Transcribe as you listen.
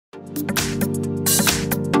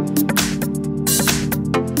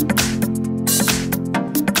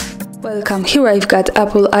Welcome, here I've got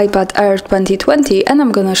Apple iPad Air 2020 and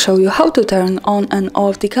I'm gonna show you how to turn on and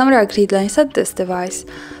off the camera grid lines at this device.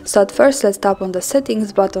 So at first let's tap on the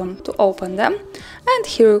settings button to open them, and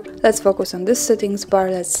here let's focus on this settings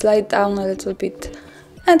bar. Let's slide down a little bit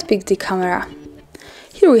and pick the camera.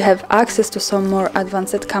 Here we have access to some more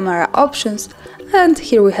advanced camera options, and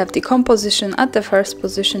here we have the composition. At the first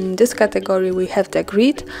position in this category we have the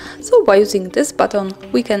grid, so by using this button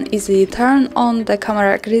we can easily turn on the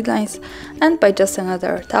camera grid lines, and by just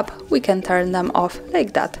another tap we can turn them off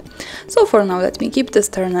like that. So for now let me keep this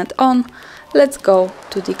turned on. Let's go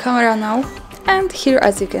to the camera now. And here,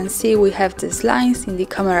 as you can see, we have these lines in the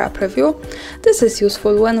camera preview. This is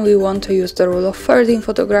useful when we want to use the rule of thirds in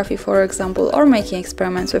photography, for example, or making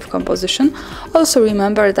experiments with composition. Also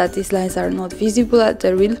remember that these lines are not visible at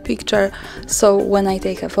the real picture, so when I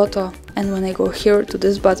take a photo and when I go here to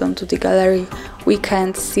this button to the gallery, we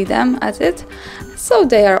can't see them at it. So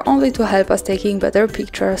they are only to help us taking better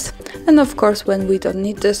pictures. And of course, when we don't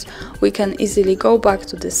need this, we can easily go back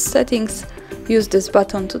to the settings, use this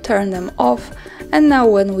button to turn them off, and now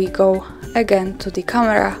when we go again to the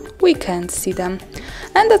camera we can't see them.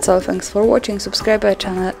 And that's all, thanks for watching, subscribe my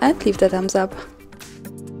channel and leave the thumbs up.